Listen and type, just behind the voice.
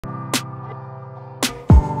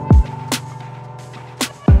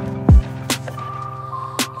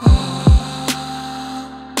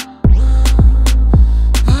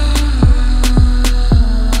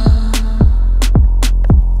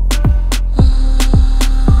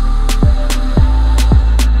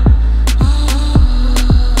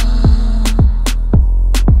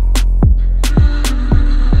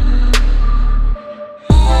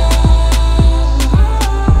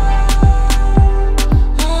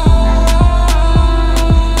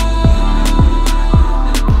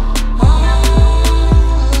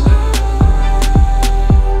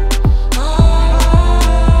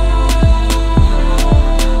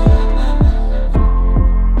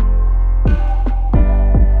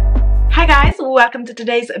welcome to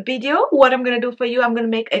today's video. What I'm going to do for you, I'm going to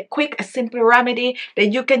make a quick, simple remedy that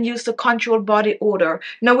you can use to control body odor.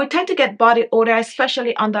 Now, we tend to get body odor,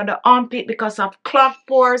 especially under the armpit, because of clogged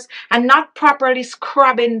pores and not properly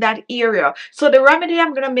scrubbing that area. So the remedy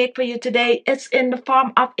I'm going to make for you today is in the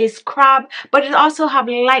form of a scrub, but it also have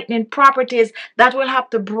lightening properties that will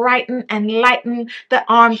help to brighten and lighten the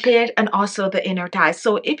armpit and also the inner thighs.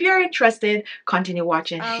 So if you're interested, continue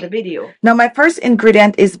watching the video. Now, my first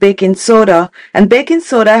ingredient is baking soda, and baking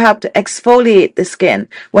soda helps to exfoliate the skin.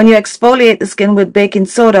 When you exfoliate the skin with baking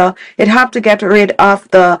soda, it helps to get rid of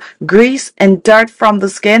the grease and dirt from the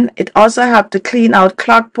skin. It also helps to clean out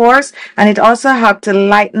clogged pores, and it also helps to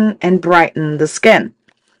lighten and brighten the skin.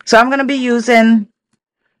 So I'm going to be using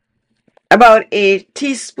about a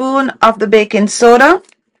teaspoon of the baking soda,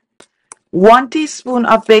 1 teaspoon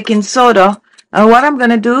of baking soda, and what I'm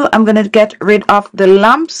going to do, I'm going to get rid of the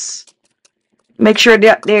lumps. Make sure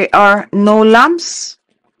that there are no lumps.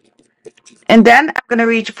 And then I'm going to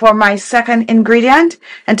reach for my second ingredient.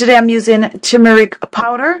 And today I'm using turmeric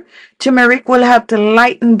powder. Turmeric will help to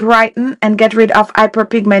lighten, brighten, and get rid of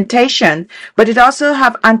hyperpigmentation. But it also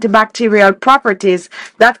has antibacterial properties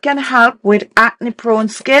that can help with acne-prone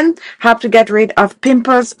skin, help to get rid of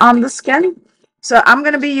pimples on the skin. So I'm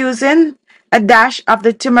going to be using a dash of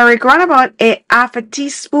the turmeric, around about a half a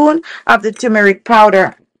teaspoon of the turmeric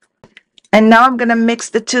powder. And now I'm going to mix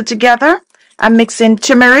the two together. I'm mixing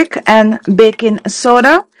turmeric and baking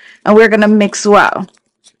soda, and we're going to mix well.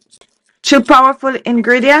 Two powerful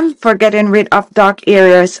ingredients for getting rid of dark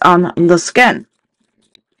areas on the skin.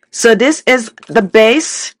 So this is the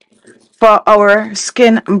base for our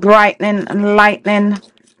skin brightening and lightening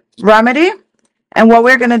remedy. And what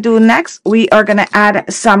we're going to do next, we are going to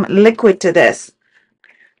add some liquid to this.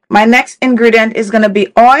 My next ingredient is going to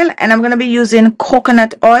be oil, and I'm going to be using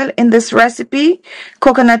coconut oil in this recipe.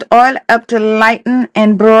 Coconut oil helps to lighten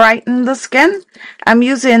and brighten the skin. I'm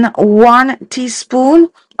using 1 teaspoon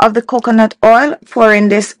of the coconut oil, pouring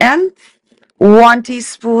this in. 1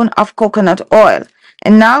 teaspoon of coconut oil.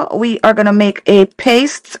 And now we are going to make a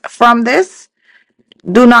paste from this.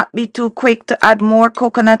 Do not be too quick to add more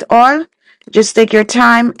coconut oil. Just take your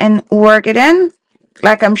time and work it in,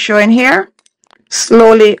 like I'm showing here.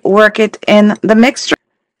 Slowly work it in the mixture.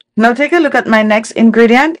 Now take a look at my next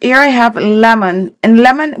ingredient. Here I have lemon, and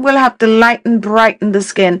lemon will help to lighten, brighten the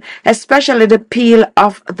skin, especially the peel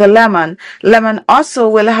of the lemon. Lemon also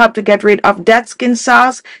will help to get rid of dead skin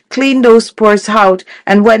cells, clean those pores out,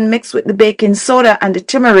 and when mixed with the baking soda and the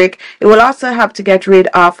turmeric, it will also help to get rid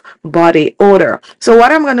of body odor. So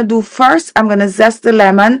what I'm going to do first, I'm going to zest the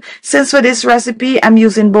lemon. Since for this recipe, I'm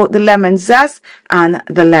using both the lemon zest and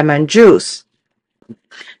the lemon juice.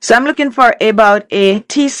 So I'm looking for about a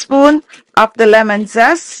teaspoon of the lemon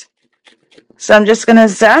zest. So I'm just going to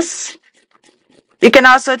zest. You can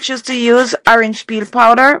also choose to use orange peel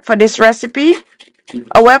powder for this recipe.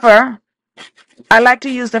 However, I like to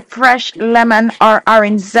use the fresh lemon or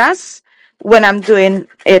orange zest when I'm doing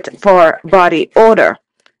it for body odor.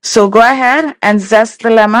 So go ahead and zest the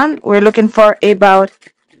lemon. We're looking for about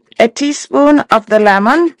a teaspoon of the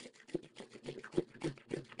lemon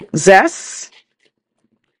zest.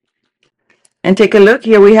 And take a look,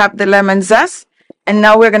 here we have the lemon zest. And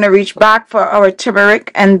now we're going to reach back for our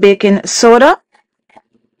turmeric and baking soda.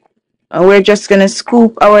 And we're just going to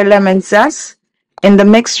scoop our lemon zest in the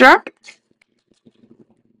mixture.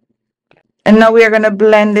 And now we're going to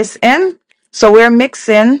blend this in. So we're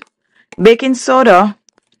mixing baking soda,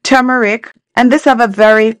 turmeric, and this have a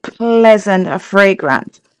very pleasant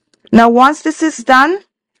fragrance. Now once this is done,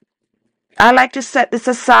 I like to set this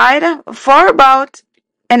aside for about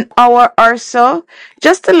an hour or so,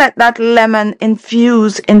 just to let that lemon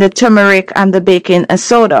infuse in the turmeric and the baking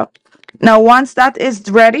soda. Now once that is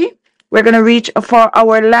ready, we're going to reach for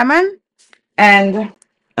our lemon, and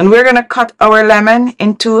we're going to cut our lemon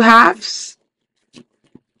in 2 halves.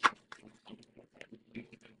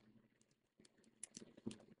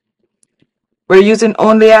 We're using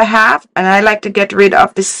only a half, and I like to get rid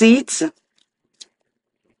of the seeds.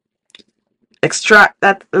 Extract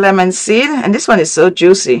that lemon seed, and this one is so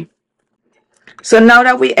juicy. So now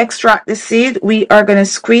that we extract the seed, we are going to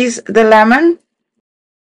squeeze the lemon.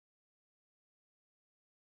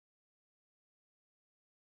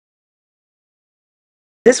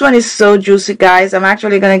 This one is so juicy, guys. I'm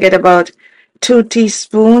actually going to get about 2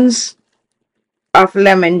 teaspoons of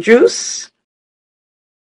lemon juice.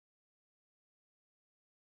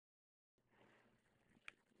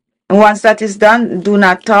 And once that is done, do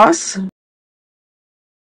not toss.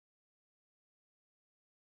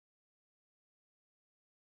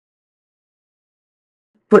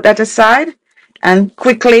 Put that aside and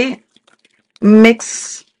quickly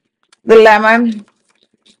mix the lemon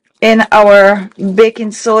in our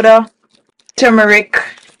baking soda, turmeric,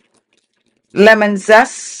 lemon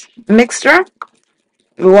zest mixture.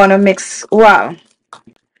 We want to mix well.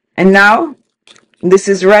 And now this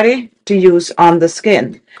is ready to use on the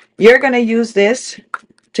skin. You're going to use this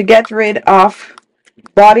to get rid of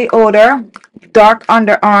body odor, dark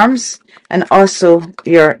underarms, and also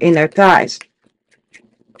your inner thighs.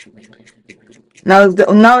 Now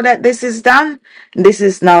that this is done, this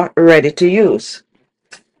is now ready to use.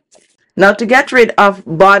 Now to get rid of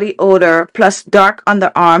body odor plus dark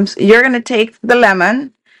underarms, you're going to take the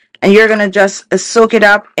lemon and you're going to just soak it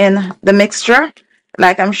up in the mixture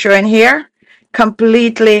like I'm showing here.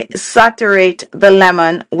 Completely saturate the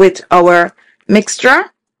lemon with our mixture.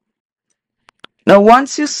 Now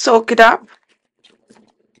once you soak it up,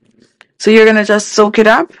 so you're going to just soak it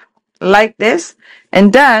up like this,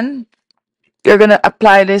 and then you're going to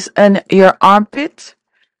apply this in your armpit.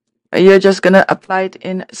 You're just going to apply it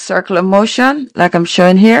in circular motion like I'm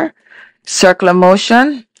showing here. Circular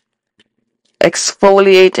motion,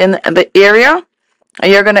 exfoliating the area.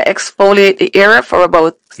 And you're going to exfoliate the area for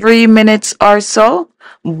about 3 minutes or so,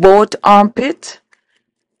 both armpit.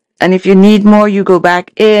 And if you need more, you go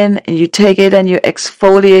back in and you take it and you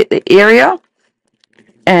exfoliate the area.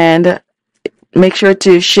 And make sure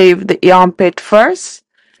to shave the armpit first.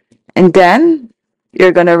 And then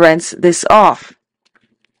you're going to rinse this off.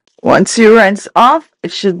 Once you rinse off,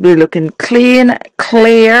 it should be looking clean,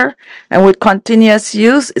 clear, and with continuous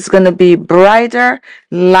use, it's going to be brighter,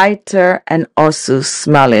 lighter, and also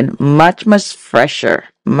smelling much, much fresher.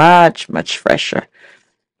 Much, much fresher.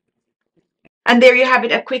 And there you have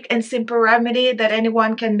it, a quick and simple remedy that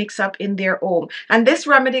anyone can mix up in their home. And this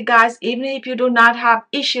remedy, guys, even if you do not have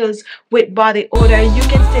issues with body odor, you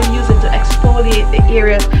can still use it to exfoliate the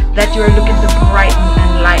areas that you're looking to brighten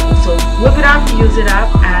and lighten. So whip it up, use it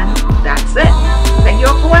up, and that's it. Thank you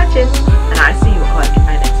all for watching, and I'll see you all again.